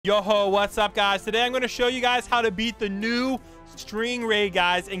Yo, what's up, guys? Today I'm going to show you guys how to beat the new string raid,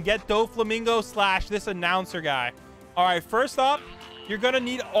 guys, and get Doflamingo / this announcer guy. All right, first up, you're going to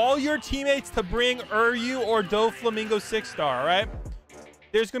need all your teammates to bring Uryu or Doflamingo 6-star, all right?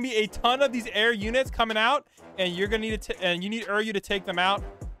 There's going to be a ton of these air units coming out, and you're going to need you need Uryu to take them out,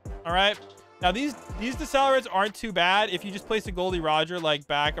 all right? Now, these decelerates aren't too bad. If you just place a Goldie Roger, like,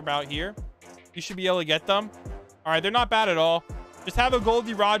 back about here, you should be able to get them. All right, they're not bad at all. Just have a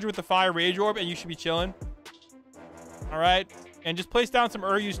Goldie Roger with the Fire Rage Orb, and you should be chilling. All right. And just place down some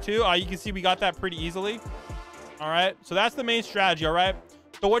Uryus, too. You can see we got that pretty easily. All right. So that's the main strategy, all right?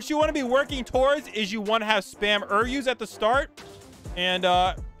 So what you want to be working towards is you want to have spam Uryus at the start. And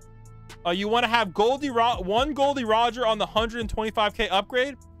you want to have one Goldie Roger on the 125k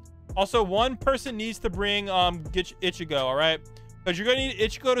upgrade. Also, one person needs to bring Ichigo, all right? Because you're going to need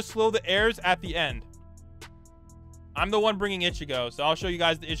Ichigo to slow the airs at the end. I'm the one bringing Ichigo, so I'll show you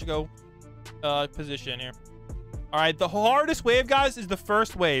guys the Ichigo position here. All right, the hardest wave, guys, is the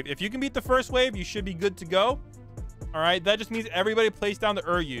first wave. If you can beat the first wave, you should be good to go. All right, that just means everybody place down the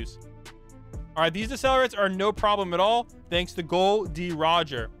Uryus. All right, these decelerates are no problem at all, thanks to Goldie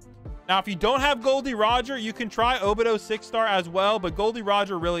Roger. Now, if you don't have Goldie Roger, you can try Obito 6-star as well, but Goldie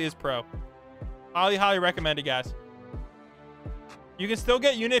Roger really is pro. Highly, highly recommended, guys. You can still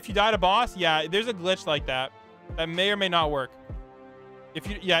get unit if you die to boss. Yeah, there's a glitch like that. That may or may not work.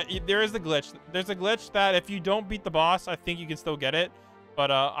 There is the glitch. There's a glitch that if you don't beat the boss, I think you can still get it.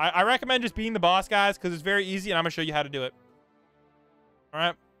 But I recommend just beating the boss, guys, because it's very easy, and I'm going to show you how to do it. All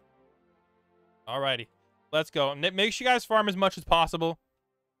right. Alrighty. Let's go. Make sure you guys farm as much as possible.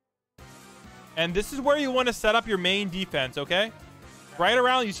 And this is where you want to set up your main defense, okay? Right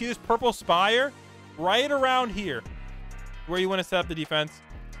around, you see this purple spire? Right around here. Where you want to set up the defense.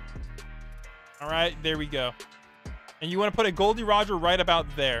 All right, there we go. And you want to put a Goldie Roger right about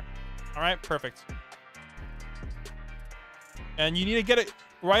there. All right, perfect. And you need to get it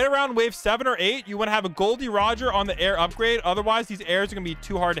right around wave 7 or 8. You want to have a Goldie Roger on the air upgrade. Otherwise, these airs are going to be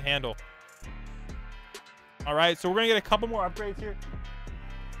too hard to handle. All right, so we're going to get a couple more upgrades here.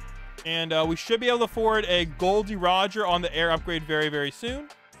 And we should be able to afford a Goldie Roger on the air upgrade very, very soon.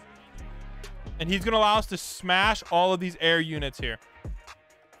 And he's going to allow us to smash all of these air units here.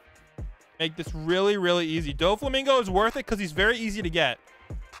 Make this really, really easy. Doflamingo is worth it because he's very easy to get.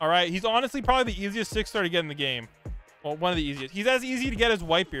 All right. He's honestly probably the easiest 6-star to get in the game. Well, one of the easiest. He's as easy to get as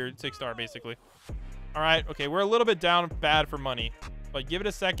Whitebeard 6-star, basically. All right. Okay. We're a little bit down bad for money. But give it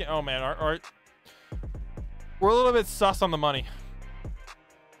a second. Oh, man. We're a little bit sus on the money.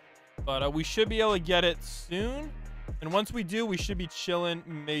 But we should be able to get it soon. And once we do, we should be chilling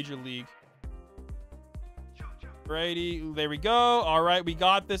Major League. Alrighty, there we go. All right, we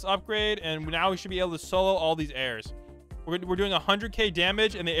got this upgrade, and now we should be able to solo all these airs. We're doing 100k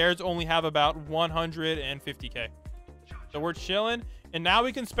damage, and the airs only have about 150k. So we're chilling, and now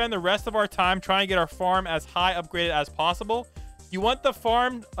we can spend the rest of our time trying to get our farm as high upgraded as possible. You want the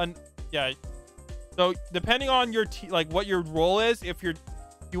farm, yeah. So depending on your what your role is, if you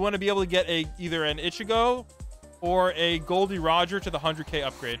want to be able to get either an Ichigo or a Goldie Roger to the 100k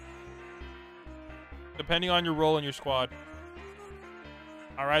upgrade. Depending on your role in your squad.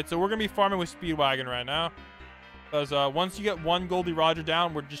 All right, so we're gonna be farming with Speedwagon right now, because once you get one Goldie Roger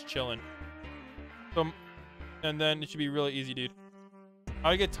down, we're just chilling. So, and then it should be really easy, dude. How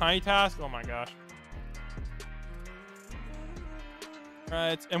to get Tiny Task? Oh my gosh. All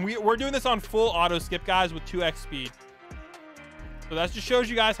right, and we're doing this on full auto skip, guys, with 2x speed. So that just shows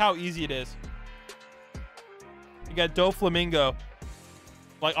you guys how easy it is. You got Doflamingo.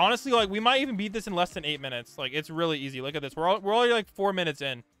 Like, honestly, like, we might even beat this in less than 8 minutes. Like, it's really easy. Look at this. We're already, like, 4 minutes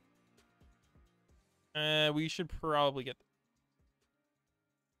in. We should probably get...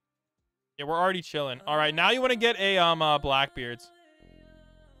 Yeah, we're already chilling. All right, now you want to get a Blackbeards.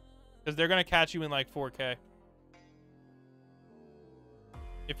 Because they're going to catch you in, like, 4K.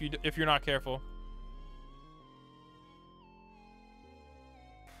 If you're not careful.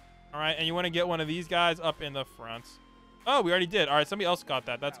 All right, and you want to get one of these guys up in the front. Oh, we already did. All right, somebody else got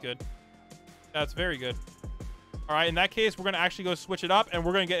that. That's good. That's very good. All right, in that case, we're going to actually go switch it up, and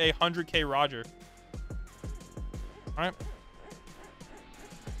we're going to get a 100k Roger. All right.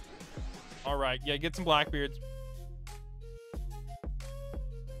 All right, yeah, get some Blackbeards.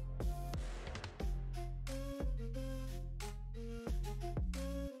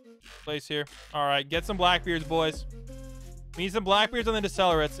 Place here. All right, get some Blackbeards, boys. We need some Blackbeards on the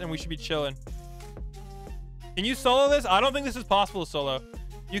decelerates, and we should be chilling. Can you solo this? I don't think this is possible to solo.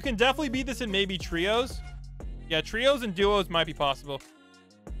 You can definitely beat this in maybe trios. Yeah, trios and duos might be possible.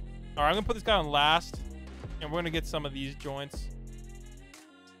 All right, I'm going to put this guy on last. And we're going to get some of these joints.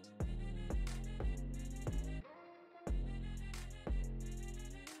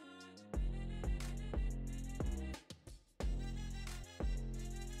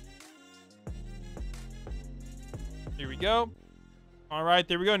 Here we go. All right,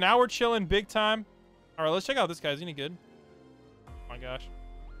 there we go. Now we're chilling big time. All right, let's check out this guy. Is he any good? Oh my gosh.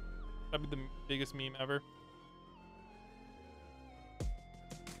 That'd be the biggest meme ever.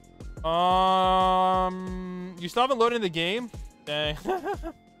 You still haven't loaded in the game? Dang.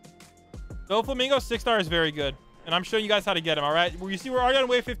 Doflamingo 6-star is very good. And I'm showing you guys how to get him, all right? You see, we're already on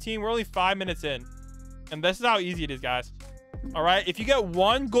wave 15. We're only 5 minutes in. And this is how easy it is, guys. All right? If you get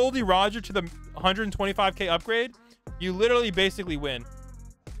one Goldie Roger to the 125k upgrade, you literally basically win.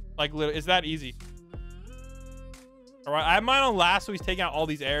 Like, literally, it's that easy. All right? I have mine on last, so he's taking out all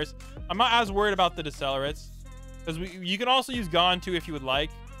these airs. I'm not as worried about the decelerates. Because you can also use Gone, too, if you would like.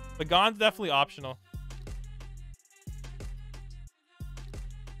 But Gone's definitely optional.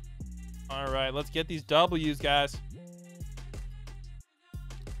 All right, let's get these W's, guys.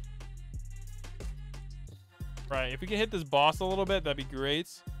 Right, if we can hit this boss a little bit, that'd be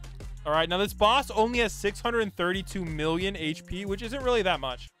great. All right, now this boss only has 632 million HP, which isn't really that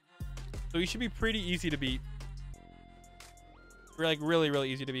much. So he should be pretty easy to beat. Like, really, really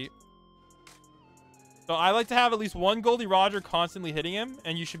easy to beat. So I like to have at least one Goldie Roger constantly hitting him,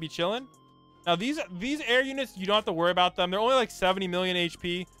 and you should be chilling. Now, these air units, you don't have to worry about them. They're only like 70 million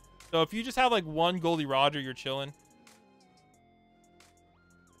HP. So if you just have like one Goldie Roger, you're chilling.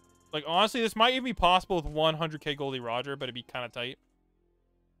 Like, honestly, this might even be possible with 100k Goldie Roger, but it'd be kind of tight.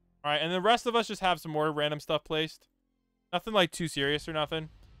 All right, and the rest of us just have some more random stuff placed. Nothing like too serious or nothing.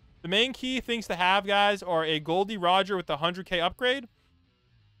 The main key things to have, guys, are a Goldie Roger with the 100k upgrade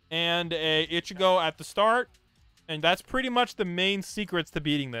and a Ichigo at the start. And that's pretty much the main secrets to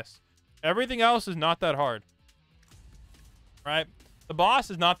beating this. Everything else is not that hard. All right? The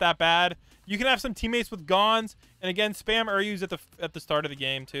boss is not that bad. You can have some teammates with Gons. And again, spam Uryus at the start of the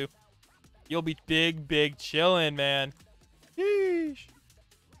game, too. You'll be big chilling, man. Sheesh.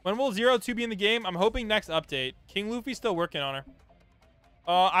 When will 02 be in the game? I'm hoping next update. King Luffy's still working on her.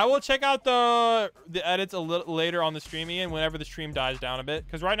 I will check out the edits a little later on the streaming and whenever the stream dies down a bit.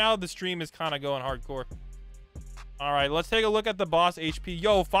 Because right now the stream is kind of going hardcore. All right, let's take a look at the boss HP.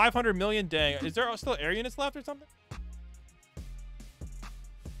 Yo, 500 million. Dang. Is there still air units left or something?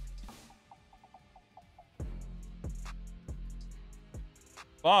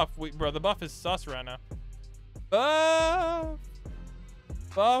 Buff. Wait, bro, the buff is sus right now.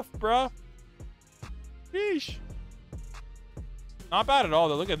 Buff, bro. Sheesh. Not bad at all,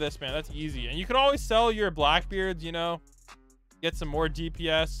 though. Look at this, man. That's easy. And you can always sell your Blackbeards, you know. Get some more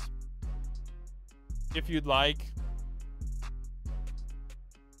DPS. If you'd like.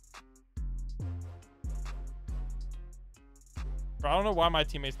 Bro, I don't know why my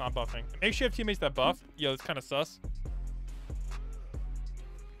teammate's not buffing. Make sure you have teammates that buff. Yo, it's kind of sus.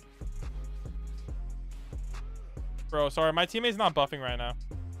 Bro, sorry. My teammate's not buffing right now.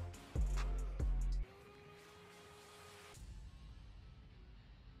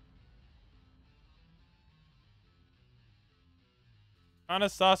 Kind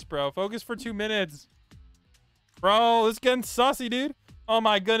of sus, bro. Focus for 2 minutes. Bro, this is getting sussy, dude. Oh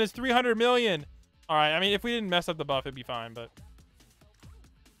my goodness. 300 million. All right. I mean, if we didn't mess up the buff, it'd be fine, but.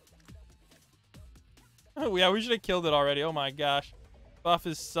 Oh, yeah, we should have killed it already. Oh my gosh. Buff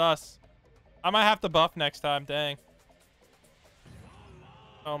is sus. I might have to buff next time. Dang.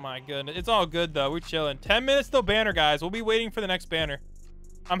 Oh my goodness. It's all good, though. We're chilling. 10 minutes till banner, guys. We'll be waiting for the next banner.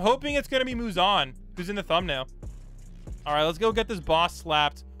 I'm hoping it's going to be Muzan, who's in the thumbnail. All right, let's go get this boss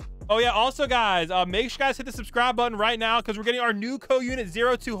slapped. Oh, yeah. Also, guys, make sure you guys hit the subscribe button right now because we're getting our new co-unit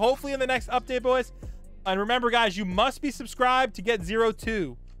 02 hopefully in the next update, boys. And remember, guys, you must be subscribed to get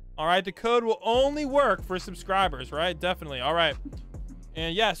 02. All right, the code will only work for subscribers, right? Definitely. All right.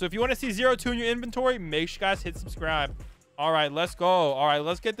 And, yeah, so if you want to see 02 in your inventory, make sure you guys hit subscribe. All right, let's go. All right,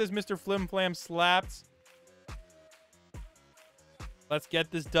 let's get this Mr. Flim Flam slapped. Let's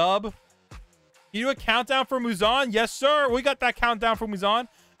get this dub. You do a countdown for Muzan? Yes, sir. We got that countdown for Muzan.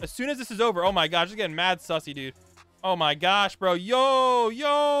 As soon as this is over. Oh, my gosh. It's getting mad sussy, dude. Oh, my gosh, bro. Yo.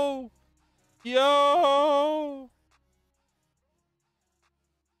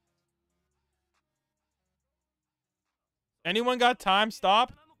 Anyone got time?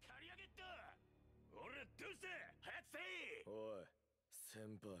 Stop.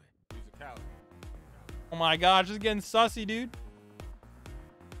 Oh, my gosh. This is getting sussy, dude.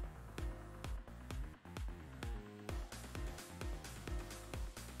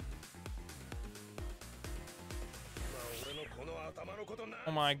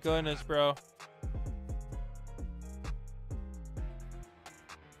 Oh my goodness, bro.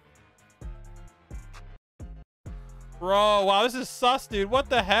 Bro, wow, this is sus, dude. What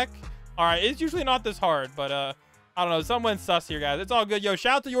the heck? All right, it's usually not this hard, but I don't know. Someone sus here, guys. It's all good. Yo,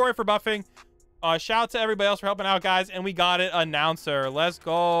 shout out to Yuri for buffing. Shout out to everybody else for helping out, guys. And we got it. Announcer. Let's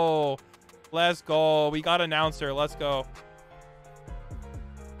go. Let's go. We got announcer. Let's go.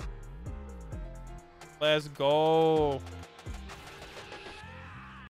 Let's go.